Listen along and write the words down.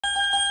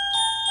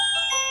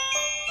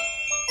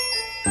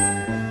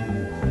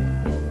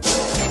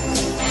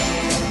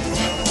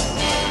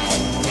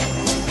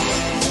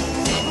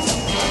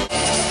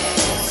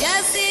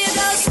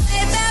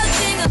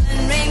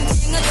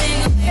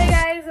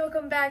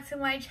back to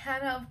my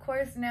channel. Of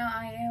course, now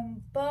I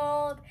am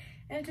bald,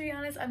 and to be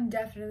honest, I'm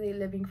definitely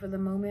living for the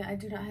moment. I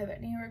do not have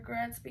any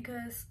regrets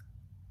because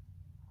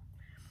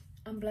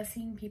I'm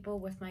blessing people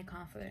with my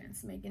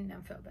confidence, making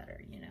them feel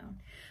better, you know.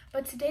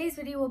 But today's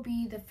video will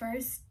be the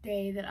first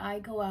day that I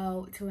go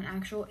out to an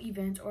actual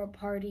event or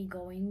party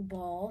going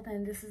bald,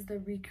 and this is the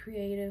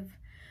recreative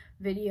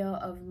video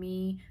of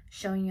me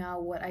showing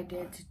y'all what I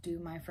did to do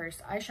my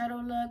first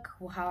eyeshadow look,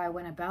 how I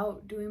went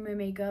about doing my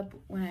makeup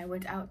when I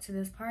went out to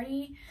this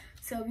party.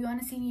 So if you want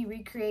to see me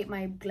recreate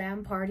my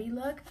glam party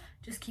look,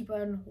 just keep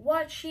on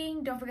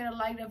watching. Don't forget to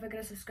like, don't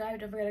forget to subscribe,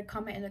 don't forget to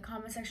comment in the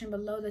comment section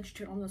below that you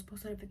turn on those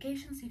post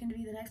notifications so you can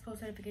be the next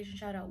post notification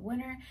shout out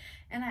winner.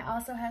 And I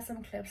also have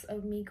some clips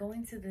of me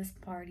going to this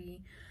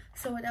party.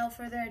 So without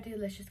further ado,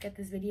 let's just get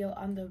this video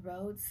on the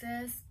road,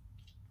 sis.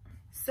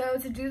 So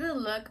to do the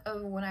look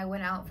of when I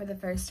went out for the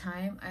first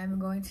time, I'm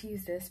going to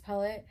use this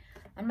palette.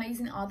 I'm not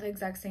using all the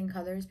exact same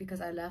colors because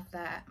I left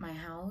that at my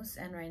house,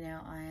 and right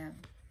now I am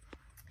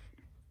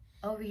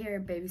over here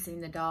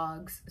babysitting the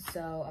dogs.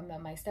 So I'm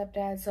at my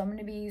stepdad's, so I'm going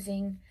to be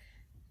using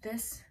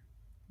this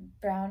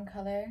brown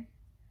color,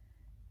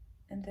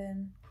 and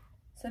then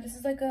so this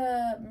is like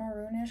a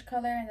maroonish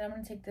color, and then I'm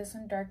going to take this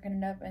one,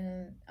 darken it up, and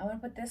then I'm going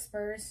to put this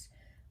first,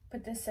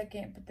 put this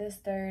second, put this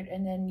third,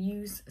 and then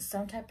use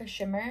some type of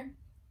shimmer,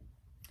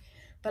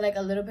 but like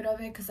a little bit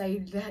of it because I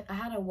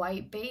had a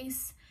white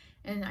base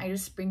and I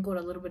just sprinkled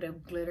a little bit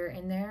of glitter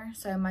in there.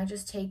 So I might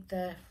just take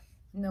the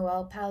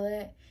Noelle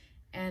palette,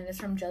 and it's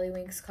from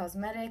Jellywinks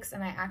Cosmetics,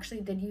 and I actually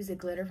did use a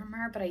glitter from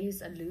her, but I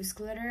used a loose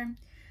glitter.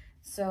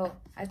 So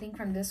I think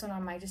from this one I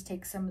might just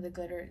take some of the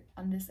glitter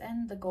on this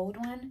end, the gold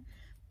one,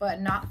 but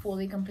not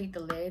fully complete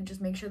the lid.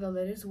 Just make sure the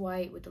lid is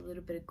white with a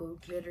little bit of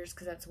gold glitters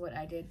because that's what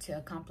I did to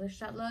accomplish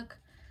that look.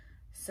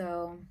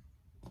 So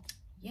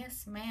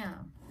yes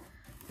ma'am,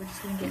 we're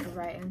just gonna get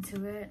right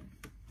into it.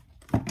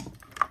 Let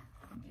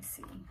me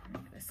see.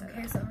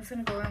 Okay, so I'm just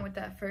gonna go in with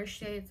that first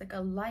shade. It's like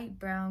a light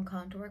brown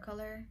contour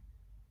color.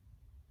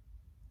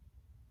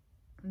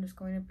 I'm just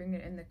going to bring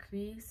it in the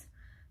crease.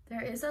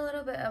 There is a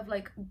little bit of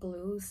like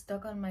glue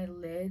stuck on my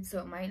lid, so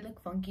it might look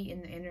funky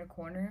in the inner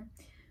corner,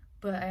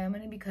 but I am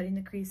going to be cutting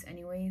the crease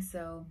anyway,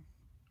 so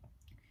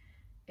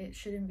it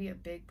shouldn't be a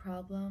big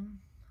problem.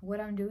 What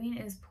I'm doing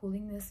is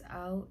pulling this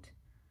out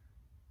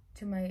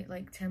to my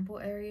like temple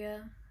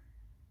area.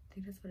 I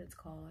think that's what it's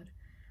called.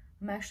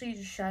 I'm actually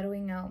just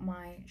shadowing out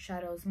my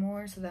shadows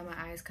more so that my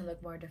eyes can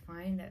look more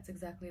defined. That's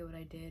exactly what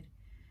I did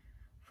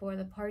for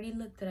the party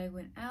look that I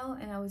went out,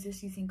 and I was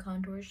just using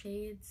contour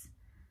shades.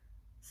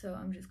 So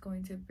I'm just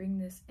going to bring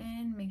this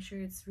in, make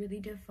sure it's really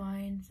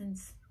defined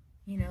since,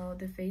 you know,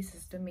 the face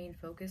is the main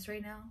focus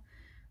right now.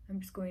 I'm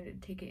just going to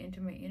take it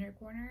into my inner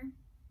corner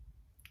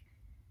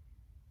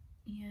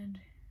and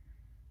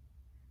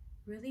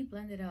really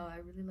blend it out. I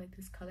really like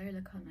this color.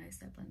 Look how nice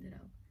that blended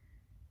out.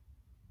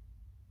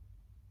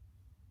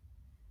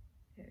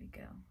 There we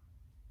go.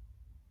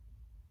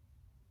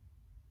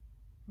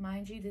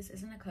 Mind you, this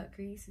isn't a cut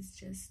crease, it's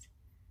just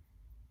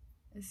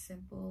a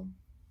simple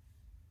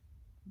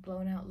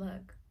blown out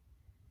look.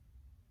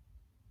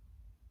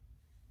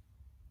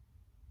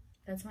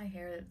 That's my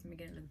hair that's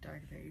making it look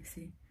dark there, you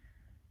see?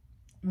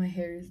 My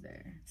hair is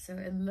there. So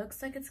it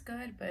looks like it's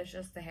good, but it's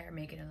just the hair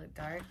making it look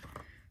dark.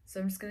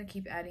 So I'm just gonna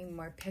keep adding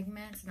more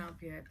pigments and I'll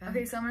be right back.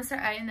 Okay, so I'm gonna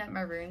start adding that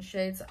maroon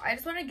shade. So I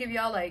just wanna give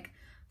y'all like,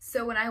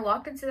 so when I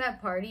walked into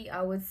that party,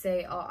 I would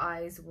say all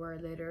eyes were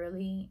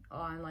literally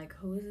on like,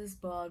 who is this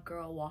bald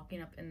girl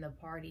walking up in the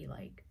party?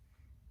 Like,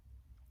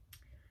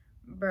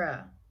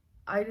 bruh.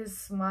 I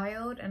just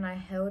smiled and I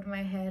held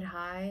my head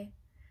high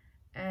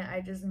and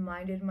I just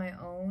minded my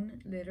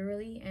own,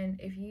 literally.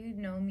 And if you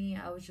know me,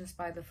 I was just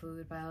by the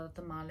food, by all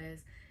the tamales.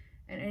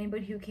 And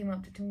anybody who came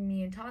up to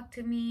me and talked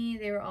to me,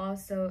 they were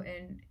also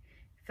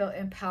felt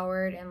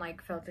empowered and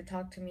like felt to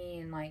talk to me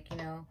and like, you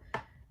know,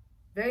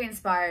 very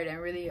inspired and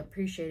really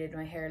appreciated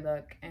my hair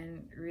look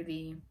and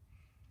really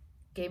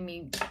gave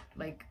me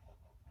like,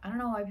 I don't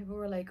know why people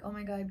were like, oh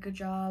my god, good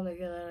job, like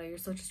you're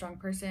such a strong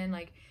person,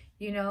 like,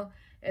 you know.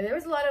 And there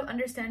was a lot of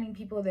understanding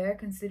people there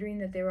considering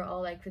that they were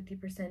all like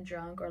 50%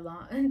 drunk or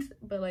blonde,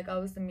 but like I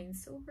was the main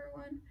sober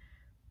one.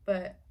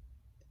 But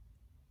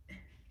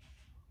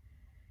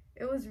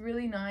it was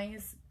really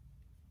nice.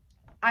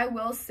 I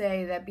will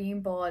say that being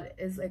bald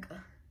is like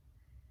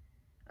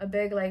a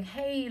big like,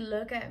 hey,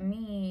 look at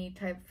me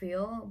type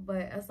feel,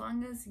 but as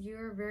long as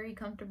you're very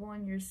comfortable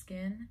in your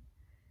skin,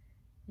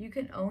 you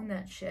can own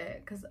that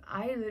shit. Because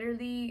I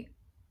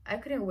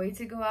couldn't wait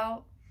to go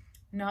out,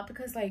 not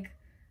because like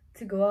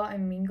to go out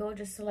and mingle,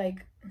 just to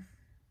like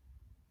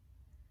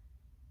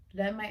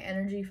let my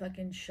energy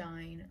fucking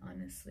shine,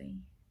 honestly.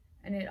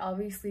 And it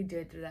obviously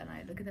did through that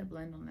night. Look at that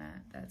blend on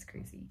that. That's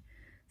crazy.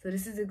 So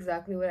this is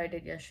exactly what I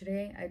did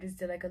yesterday. I just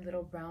did like a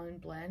little brown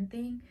blend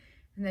thing,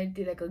 and I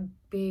did like a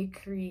big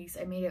crease.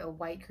 I made it a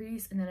white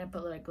crease, and then I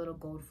put like little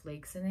gold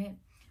flakes in it,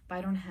 but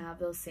I don't have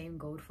those same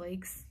gold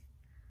flakes.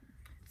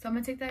 So I'm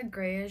gonna take that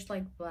grayish,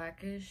 like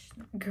blackish,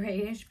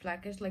 grayish,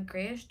 blackish, like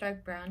grayish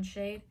dark brown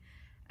shade,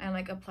 and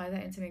like apply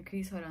that into my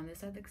crease. Hold on, this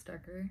side looks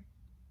darker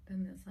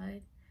than this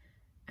side.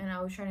 And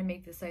I was trying to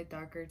make this side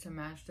darker to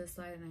match this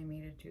side, and I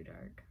made it too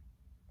dark.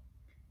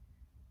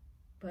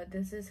 But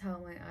this is how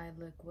my eye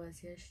look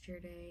was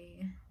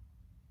yesterday.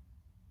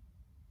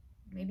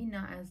 Maybe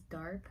not as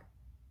dark,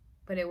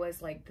 but it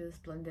was like this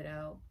blended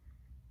out.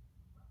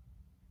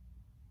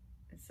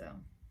 So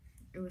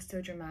it was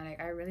so dramatic.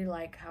 I really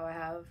like how I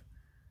have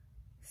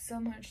so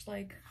much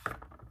like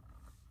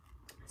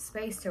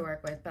space to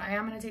work with. But I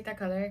am going to take that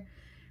color.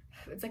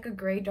 It's like a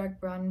gray dark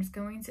brown. I'm just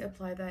going to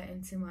apply that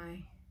into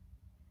my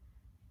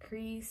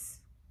crease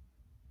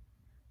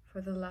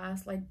for the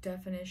last like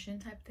definition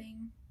type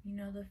thing. You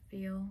know, the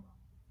feel.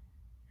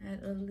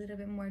 Add a little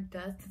bit more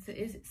dust.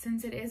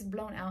 Since it is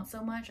blown out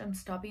so much, I'm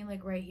stopping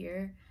like right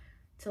here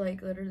to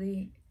like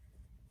literally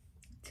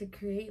to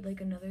create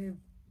like another,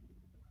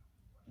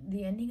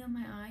 the ending of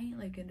my eye,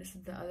 like, and this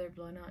is the other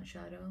blown out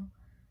shadow.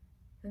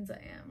 Since I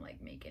am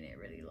like making it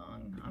really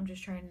long, I'm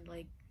just trying to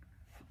like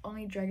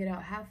only drag it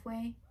out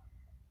halfway,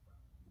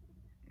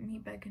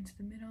 meet back into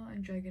the middle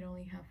and drag it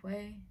only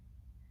halfway,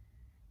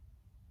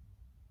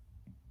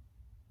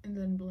 and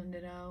then blend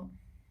it out.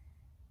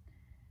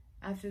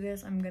 After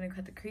this, I'm gonna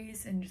cut the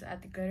crease and just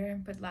add the glitter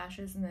and put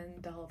lashes, and then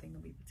the whole thing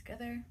will be put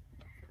together.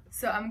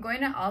 So I'm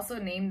going to also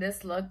name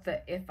this look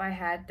the "If I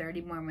Had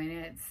 30 More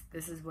Minutes,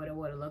 This Is What It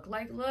Would Look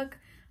Like" look.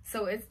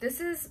 So this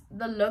is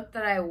the look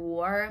that I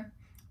wore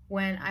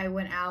when I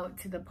went out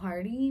to the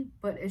party,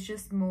 but it's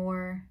just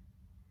more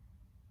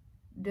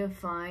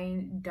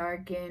defined,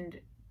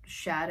 darkened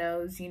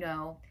shadows, you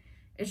know.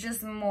 It's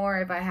just more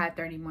if I had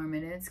 30 more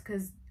minutes,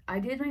 because I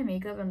did my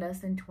makeup in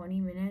less than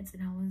 20 minutes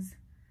and I was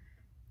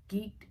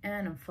geeked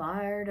and I'm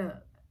fired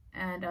up.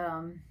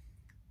 And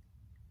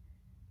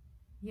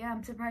yeah,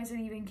 I'm surprised it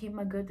even came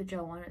out good that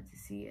y'all wanted to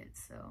see it.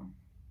 So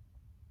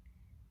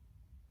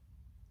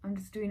I'm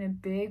just doing a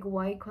big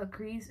white cut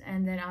crease,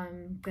 and then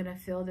I'm gonna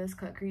fill this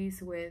cut crease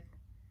with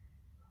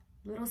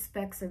little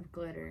specks of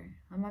glitter.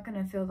 I'm not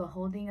gonna fill the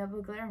whole thing up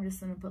with glitter, I'm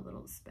just gonna put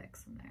little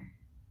specks in there.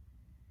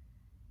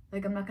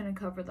 Like, I'm not gonna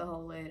cover the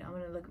whole lid. I'm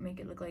gonna make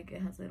it look like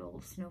it has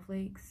little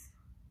snowflakes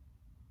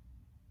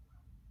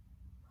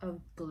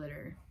of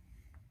glitter.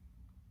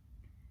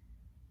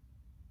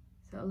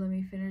 So let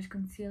me finish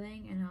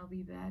concealing and I'll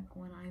be back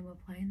when I'm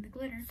applying the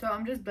glitter. So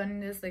I'm just blending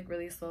this like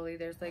really slowly.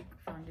 There's like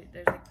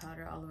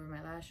powder all over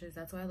my lashes.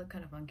 That's why I look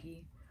kind of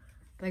funky.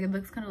 Like, it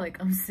looks kind of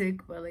like I'm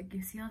sick, but like,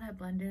 you see how that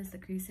blend is, the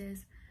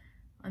creases?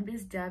 I'm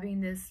just dabbing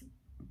this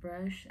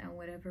brush and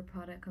whatever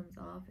product comes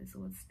off is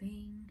what's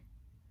staying.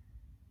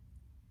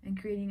 And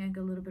creating like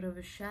a little bit of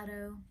a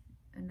shadow,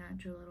 a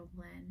natural little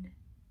blend.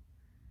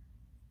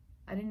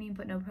 I didn't even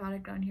put no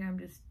product on here. I'm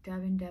just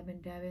dabbing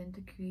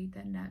to create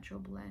that natural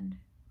blend.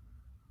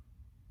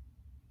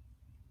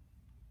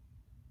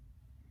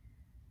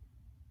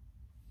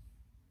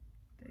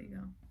 There you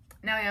go.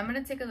 Now I'm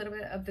going to take a little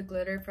bit of the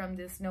glitter from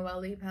this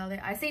Noelle palette.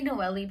 I say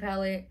Noelle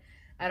palette.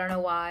 I don't know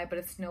why, but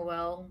it's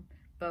Noelle.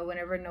 But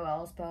whenever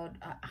Noelle is spelled,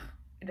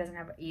 it doesn't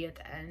have an E at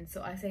the end.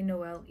 So I say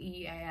Noelle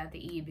E. I add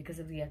the E because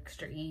of the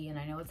extra E. And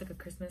I know it's like a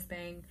Christmas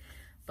thing,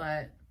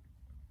 but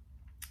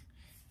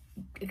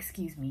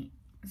excuse me.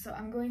 So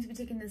I'm going to be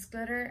taking this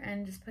glitter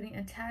and just putting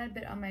a tad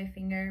bit on my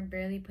finger,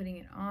 barely putting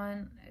it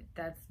on.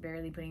 That's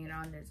barely putting it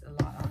on. There's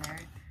a lot on there.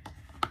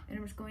 And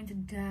I'm just going to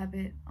dab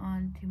it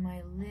onto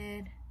my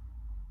lid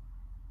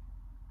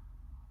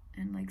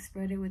and like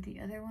spread it with the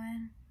other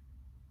one,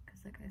 because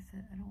like I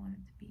said, I don't want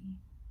it to be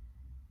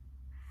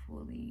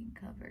fully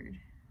covered.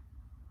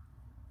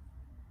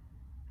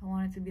 I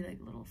want it to be like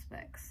little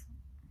specks.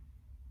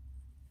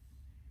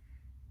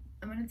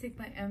 I'm going to take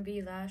my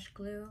MV lash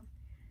glue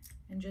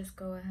and just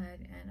go ahead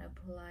and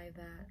apply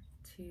that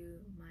to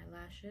my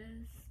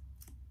lashes.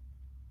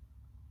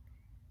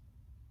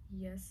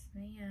 Yes,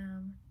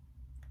 ma'am.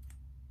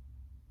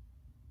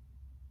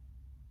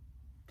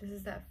 This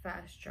is that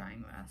fast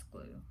drying lash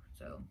glue.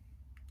 So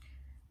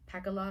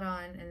pack a lot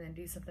on and then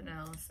do something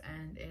else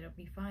and it'll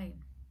be fine.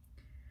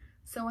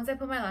 So once I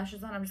put my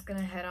lashes on, I'm just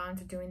gonna head on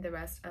to doing the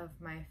rest of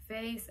my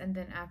face, and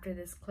then after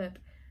this clip,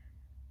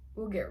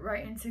 we'll get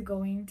right into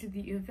going to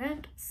the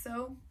event.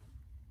 So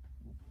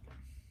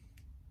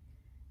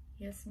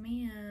yes,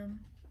 ma'am.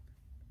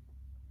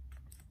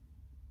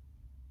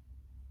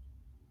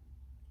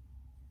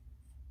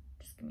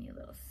 Just give me a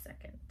little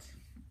second.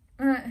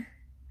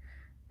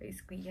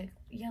 Basically, yeah,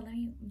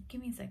 give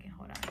me a second,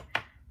 hold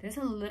on. There's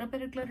a little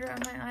bit of glitter on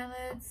my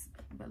eyelids,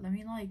 but let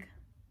me like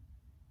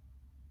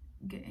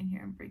get in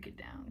here and break it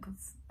down,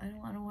 because I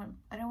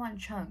don't want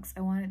chunks.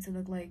 I want it to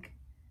look like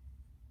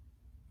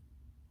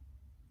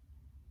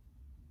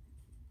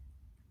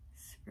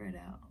spread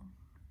out.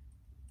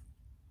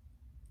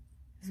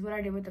 This is what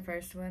I did with the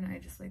first one. I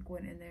just like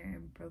went in there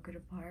and broke it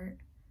apart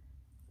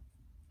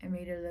and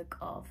made it look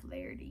all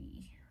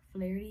flirty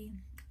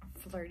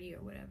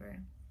or whatever.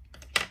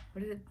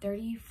 What is it?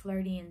 Dirty,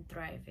 flirty, and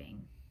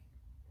thriving.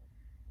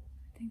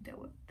 I think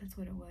that's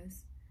what it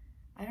was.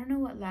 I don't know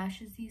what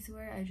lashes these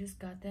were. I just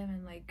got them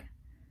and like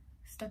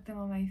stuck them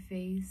on my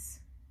face.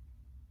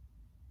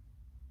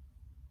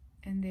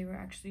 And they were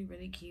actually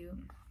really cute.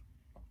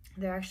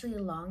 They're actually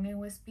long and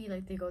wispy,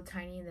 like they go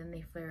tiny and then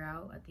they flare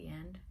out at the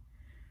end.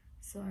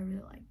 So I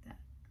really like that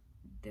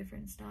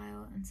different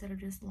style instead of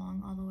just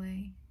long all the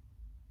way.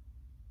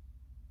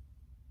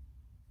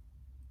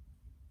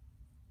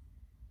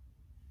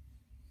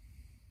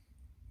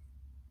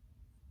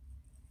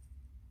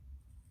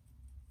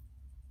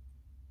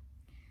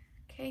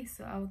 Okay,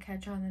 so I will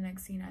catch you on the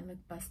next scene. I look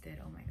busted.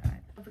 Oh my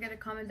god. Don't forget to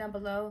comment down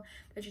below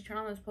that you turn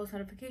on those post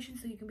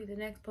notifications so you can be the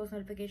next post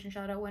notification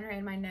shout out winner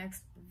in my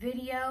next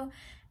video.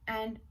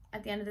 And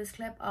at the end of this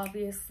clip,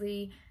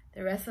 obviously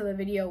the rest of the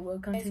video will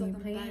continue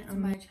playing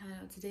on my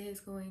channel. Today is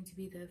going to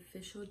be the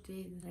official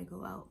day that I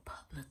go out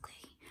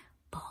publicly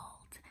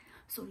bald.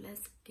 So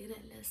let's get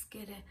it, let's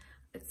get it.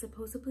 It's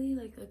supposedly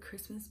like a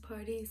Christmas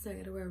party, so I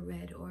gotta wear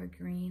red or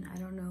green. I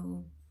don't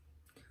know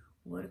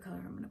what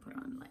color I'm gonna put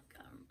on. Like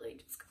I'm really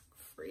just gonna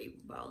free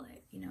ball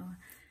it, you know.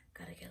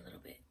 Gotta get a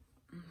little bit.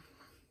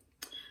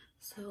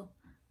 So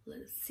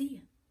let's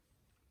see.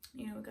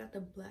 You know, we got the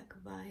black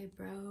vibe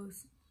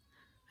brows.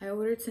 I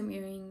ordered some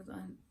earrings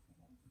on,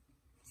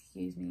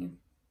 excuse me,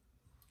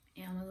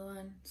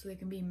 Amazon so they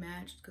can be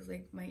matched because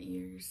like my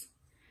ears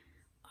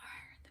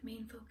are the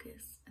main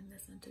focus in the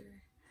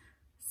center.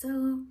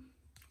 So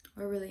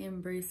we're really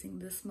embracing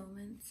this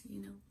moment,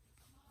 you know.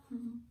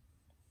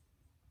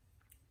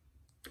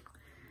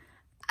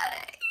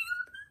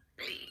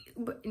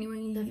 But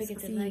anyway, don't forget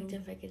to like,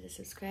 don't forget to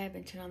subscribe,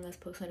 and turn on those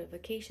post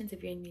notifications.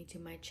 If you're new to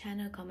my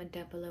channel, comment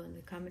down below in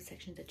the comment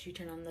section that you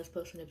turn on those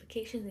post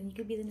notifications, and you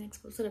could be the next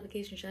post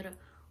notification shout out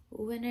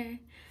winner.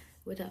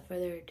 Without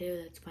further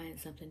ado, let's find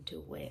something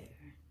to wear.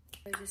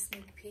 Here's a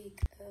sneak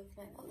peek of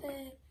my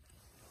outfit.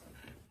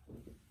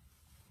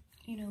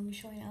 You know, me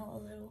showing out a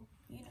little,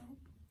 you know.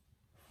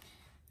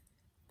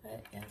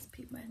 But yes,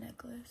 peep my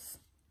necklace.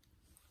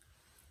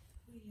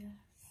 Oh yes.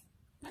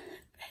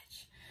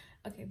 Bitch.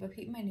 Okay, but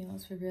peep my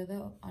nails for real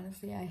though.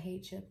 Honestly, I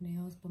hate chipped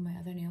nails, but my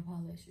other nail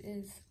polish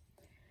is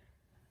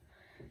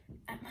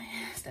at my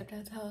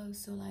stepdad's house,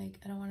 so like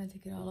I don't want to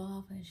take it all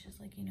off, and it's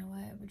just like, you know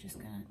what, we're just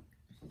gonna,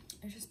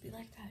 it just be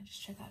like that. Just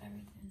check out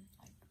everything.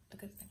 Like,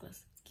 look at the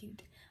necklace, it's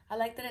cute. I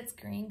like that it's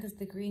green because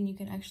the green you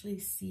can actually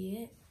see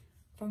it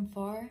from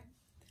far,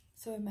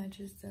 so it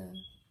matches the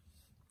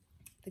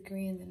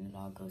green, and it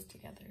all goes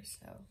together.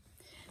 So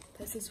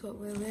this is what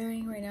we're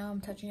wearing right now.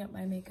 I'm touching up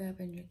my makeup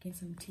and drinking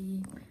some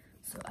tea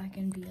so I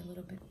can be a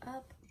little bit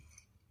up.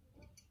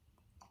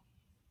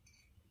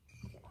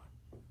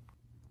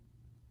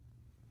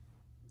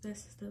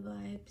 This is the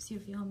vibes, you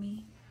feel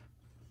me?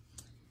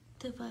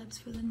 The vibes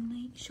for the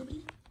night, shall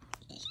we?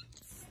 Yes.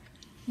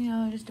 You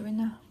know, just doing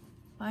the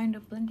bind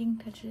of blending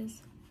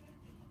touches.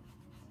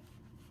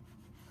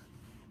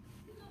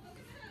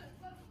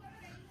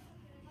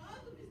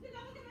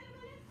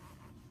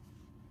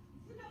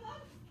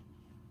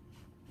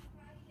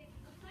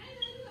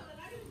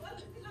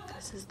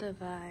 This is the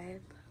vibe.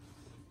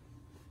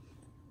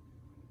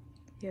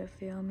 You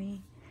feel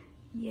me?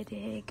 You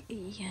dig?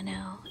 You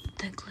know,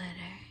 the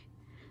glitter,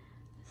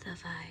 the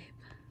vibe.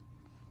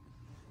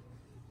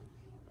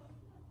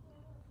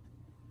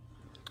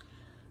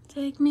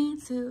 Take me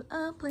to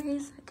a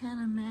place I can't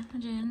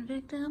imagine.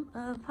 Victim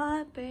of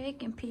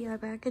heartbreak and PR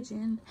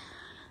packaging.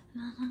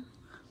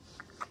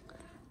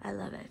 I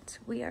love it.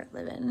 We are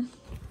living.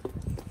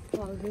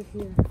 Oh, this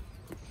here.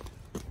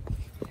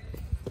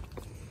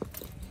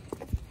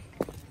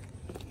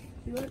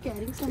 You are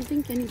carrying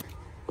something, can you?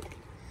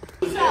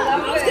 I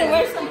was gonna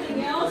wear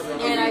something else,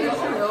 and I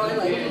just know I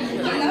like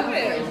it. I love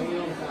it.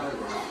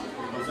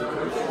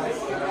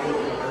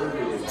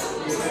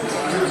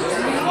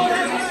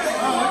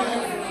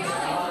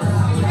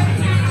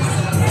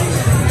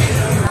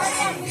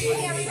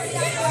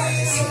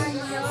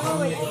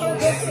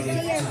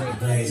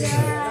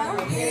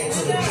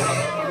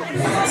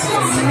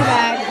 I'm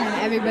back, and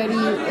everybody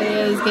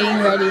is getting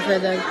ready for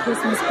the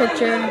Christmas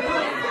picture.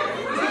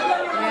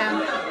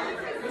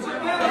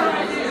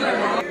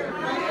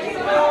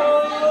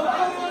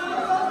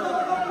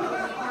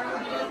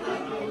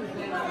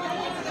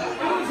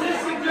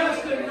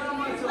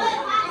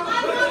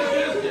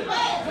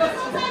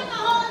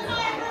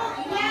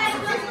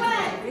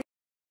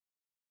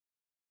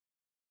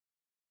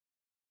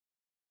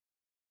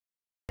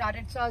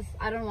 Started sauce,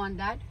 I don't want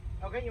that.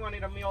 Okay, you want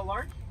it a meal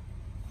large?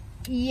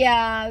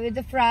 Yeah, with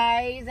the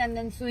fries and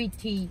then sweet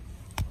tea.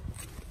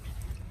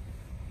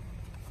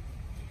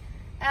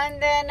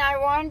 And then I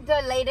want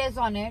the lettuce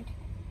on it.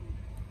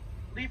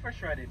 Leaf or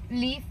shredded?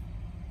 Leaf.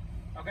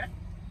 Okay.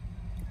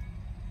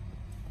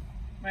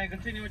 May I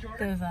continue with your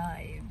The order?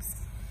 vibes.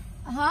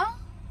 Huh?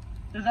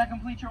 Does that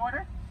complete your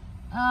order?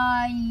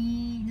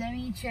 Let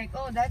me check.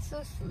 Oh, that's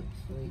so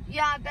sweet.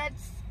 Yeah,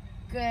 that's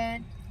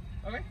good.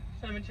 Okay,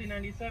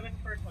 $17.97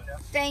 first window.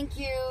 Thank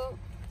you.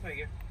 Thank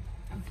you.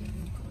 Okay,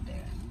 we'll go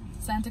there.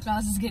 Santa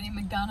Claus is getting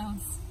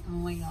McDonald's. Oh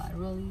my god,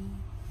 really?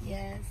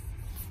 Yes.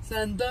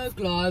 Santa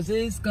Claus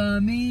is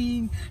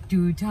coming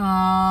to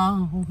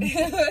town.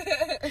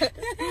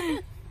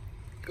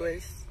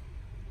 Quiz.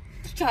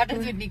 Started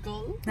with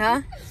Nicole.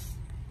 Huh?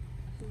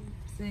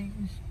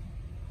 Sing.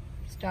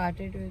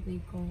 Started with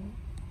Nicole.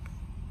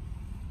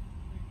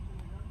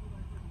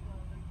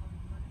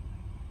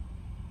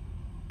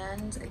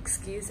 And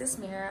excuse this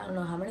mirror, I don't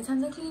know how many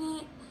times I clean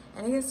it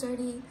and it gets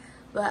dirty,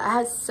 but I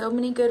had so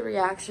many good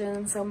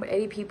reactions. So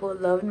many people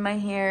loved my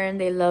hair and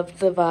they loved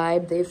the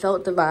vibe. They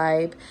felt the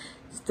vibe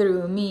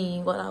through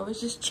me while I was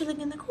just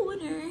chilling in the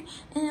corner.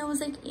 And I was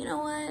like, you know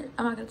what,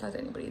 I'm not gonna talk to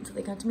anybody until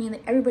they come to me. And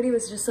everybody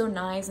was just so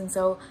nice and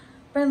so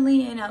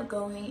friendly and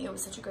outgoing. It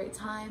was such a great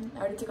time. I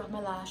already took off my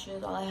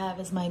lashes. All I have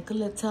is my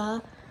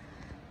glitter,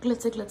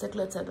 baby,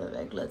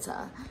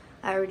 glitter.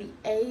 I already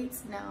ate.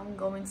 Now I'm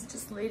going to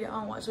just lay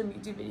down, watch some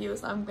YouTube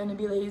videos. I'm gonna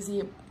be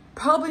lazy,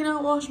 probably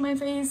not wash my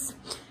face.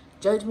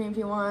 Judge me if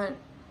you want.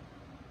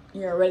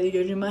 You're already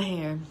judging my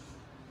hair.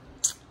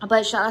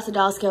 But shout out to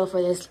Doll Scale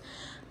for this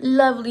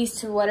lovely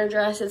sweater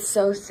dress. It's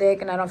so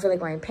thick and I don't feel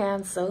like wearing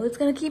pants, so it's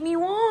gonna keep me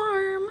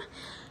warm.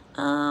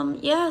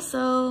 Yeah,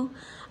 so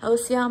I will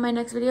see you on my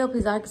next video.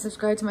 Please like and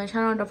subscribe to my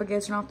channel. Don't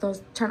forget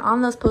to turn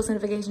on those post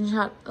notifications.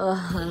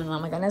 Oh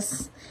my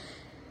goodness.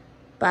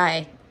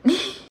 Bye.